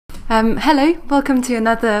Hello, welcome to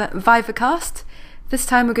another VivaCast. This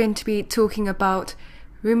time we're going to be talking about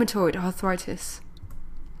rheumatoid arthritis.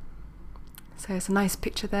 So it's a nice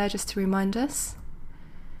picture there just to remind us.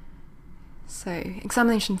 So,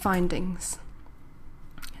 examination findings.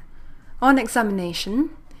 On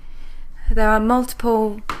examination, there are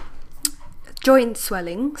multiple joint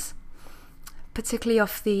swellings, particularly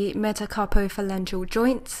of the metacarpophalangeal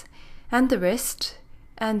joints and the wrist,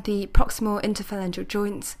 and the proximal interphalangeal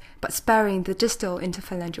joints, but sparing the distal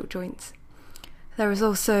interphalangeal joints. There is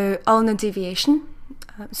also ulnar deviation,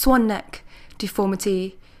 swan neck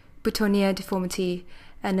deformity, boutonniere deformity,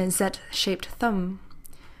 and a Z-shaped thumb.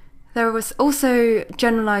 There was also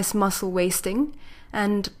generalized muscle wasting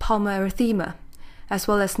and palmar erythema, as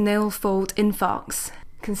well as nail fold infarcts,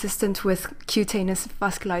 consistent with cutaneous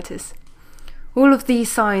vasculitis. All of these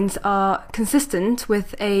signs are consistent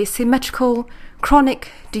with a symmetrical, chronic,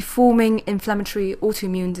 deforming inflammatory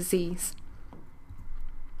autoimmune disease.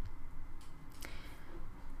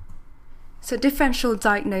 So differential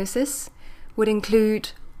diagnosis would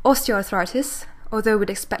include osteoarthritis, although we'd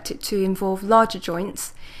expect it to involve larger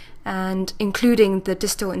joints, and including the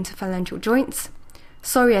distal interphalangeal joints,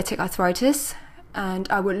 psoriatic arthritis, and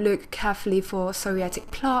I would look carefully for psoriatic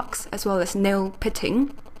plaques as well as nail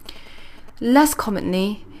pitting. Less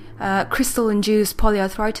commonly, crystal-induced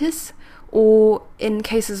polyarthritis, or in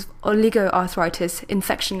cases of oligoarthritis,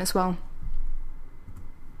 infection as well.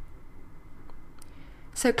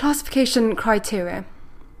 So classification criteria.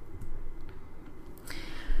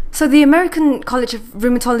 So the American College of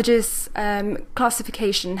Rheumatologists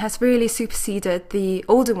classification has really superseded the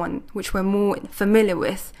older one, which we're more familiar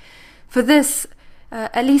with. For this,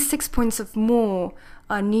 at least 6 points of more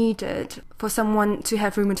are needed for someone to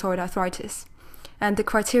have rheumatoid arthritis. And the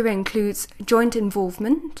criteria includes joint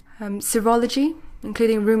involvement, serology,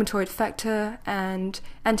 including rheumatoid factor and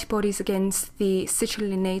antibodies against the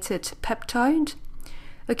citrullinated peptide,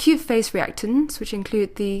 acute phase reactants, which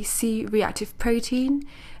include the C-reactive protein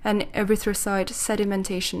and erythrocyte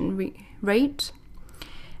sedimentation rate,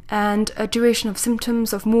 and a duration of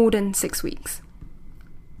symptoms of more than 6 weeks.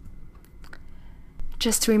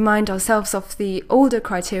 Just to remind ourselves of the older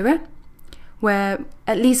criteria, where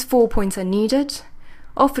at least 4 points are needed,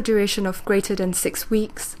 of a duration of greater than 6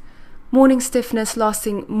 weeks, morning stiffness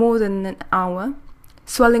lasting more than an hour,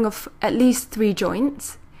 swelling of at least 3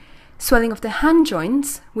 joints, swelling of the hand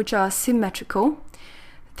joints, which are symmetrical,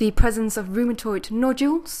 the presence of rheumatoid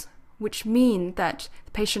nodules, which mean that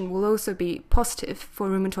the patient will also be positive for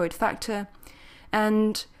rheumatoid factor,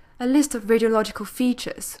 and a list of radiological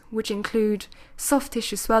features, which include soft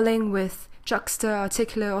tissue swelling with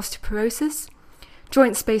juxta-articular osteoporosis,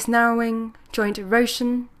 joint space narrowing, joint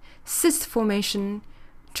erosion, cyst formation,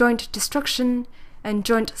 joint destruction, and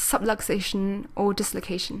joint subluxation or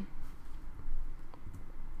dislocation.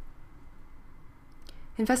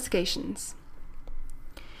 Investigations.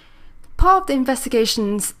 Part of the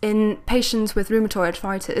investigations in patients with rheumatoid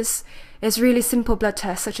arthritis is really simple blood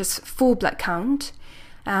tests such as full blood count,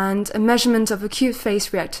 and a measurement of acute phase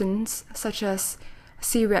reactants such as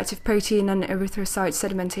C-reactive protein and erythrocyte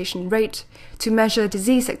sedimentation rate to measure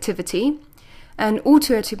disease activity, and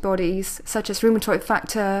autoantibodies such as rheumatoid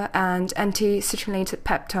factor and anti-citrullinated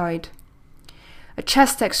peptide. A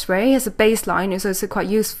chest X-ray as a baseline is also quite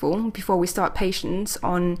useful before we start patients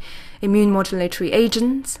on immune modulatory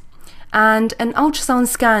agents, and an ultrasound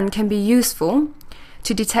scan can be useful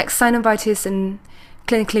to detect synovitis in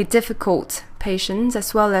clinically difficult patients,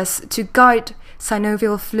 as well as to guide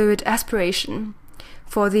synovial fluid aspiration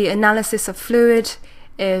for the analysis of fluid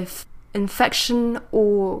if infection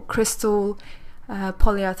or crystal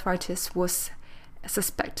polyarthritis was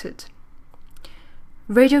suspected.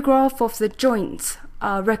 Radiograph of the joints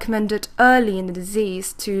are recommended early in the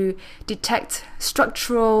disease to detect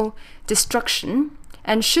structural destruction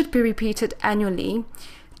and should be repeated annually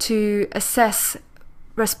to assess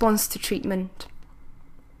response to treatment.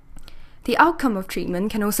 The outcome of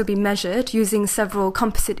treatment can also be measured using several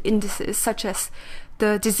composite indices such as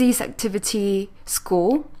the disease activity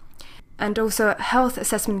score and also a health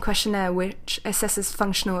assessment questionnaire which assesses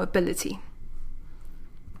functional ability.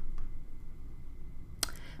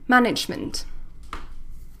 Management.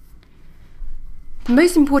 The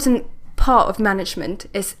most important part of management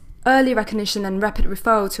is early recognition and rapid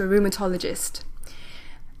referral to a rheumatologist.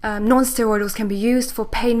 Non-steroidals can be used for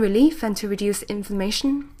pain relief and to reduce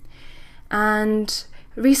inflammation. And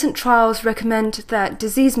recent trials recommend that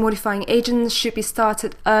disease-modifying agents should be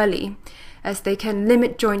started early, as they can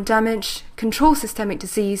limit joint damage, control systemic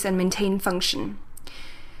disease, and maintain function.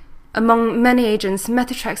 Among many agents,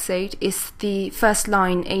 methotrexate is the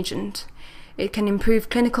first-line agent. It can improve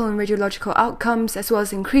clinical and radiological outcomes as well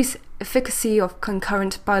as increase efficacy of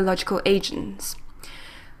concurrent biological agents.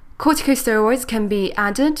 Corticosteroids can be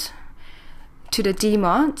added to the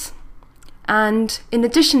DMARD, and in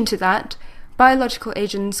addition to that, biological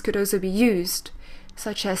agents could also be used,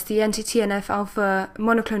 such as the anti-TNF-alpha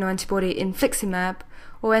monoclonal antibody infliximab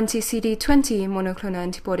or anti-CD20 monoclonal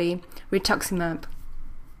antibody rituximab.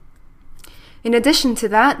 In addition to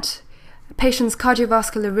that, patients'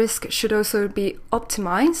 cardiovascular risk should also be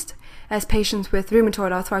optimized, as patients with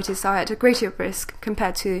rheumatoid arthritis are at a greater risk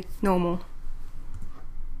compared to normal.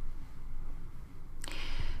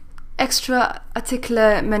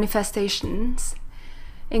 Extra-articular manifestations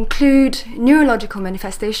include neurological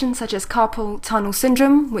manifestations such as carpal tunnel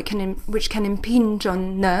syndrome, which can impinge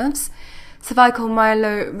on nerves, cervical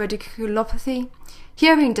myeloradiculopathy,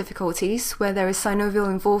 hearing difficulties where there is synovial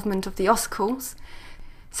involvement of the ossicles,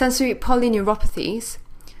 sensory polyneuropathies,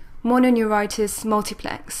 mononeuritis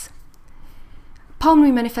multiplex.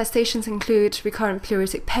 Pulmonary manifestations include recurrent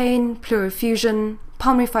pleuritic pain, pleural effusion,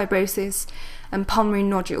 pulmonary fibrosis, and pulmonary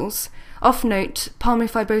nodules. Of note, pulmonary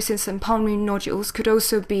fibrosis and pulmonary nodules could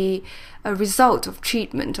also be a result of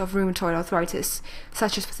treatment of rheumatoid arthritis,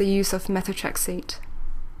 such as with the use of methotrexate.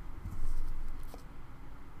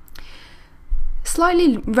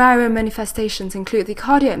 Slightly rarer manifestations include the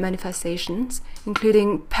cardiac manifestations,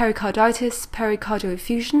 including pericarditis, pericardial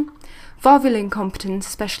effusion, valvular incompetence,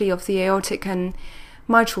 especially of the aortic and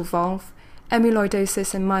mitral valve,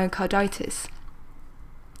 amyloidosis, and myocarditis.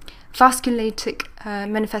 Vasculitic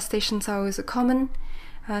manifestations are also common,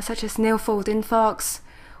 such as nail fold infarcts,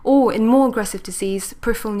 or in more aggressive disease,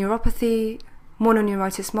 peripheral neuropathy,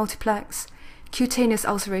 mononeuritis multiplex, cutaneous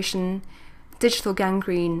ulceration, digital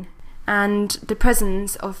gangrene, and the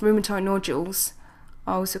presence of rheumatoid nodules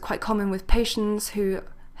are also quite common with patients who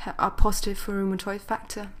are positive for rheumatoid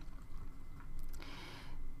factor.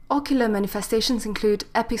 Ocular manifestations include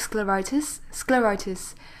episcleritis,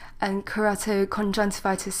 scleritis, and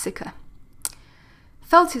keratoconjunctivitis sicca.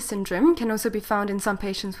 Felty syndrome can also be found in some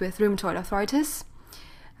patients with rheumatoid arthritis,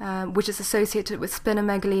 which is associated with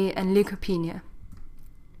splenomegaly and leukopenia.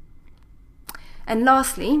 And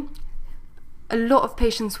lastly, a lot of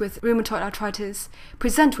patients with rheumatoid arthritis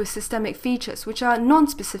present with systemic features which are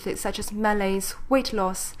non-specific, such as malaise, weight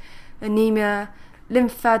loss, anemia,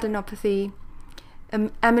 lymphadenopathy,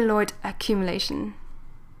 amyloid accumulation.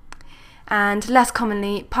 And less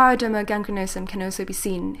commonly, pyoderma gangrenosum can also be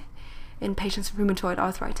seen in patients with rheumatoid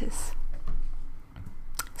arthritis.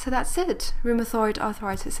 So that's it, rheumatoid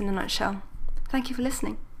arthritis in a nutshell. Thank you for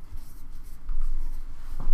listening.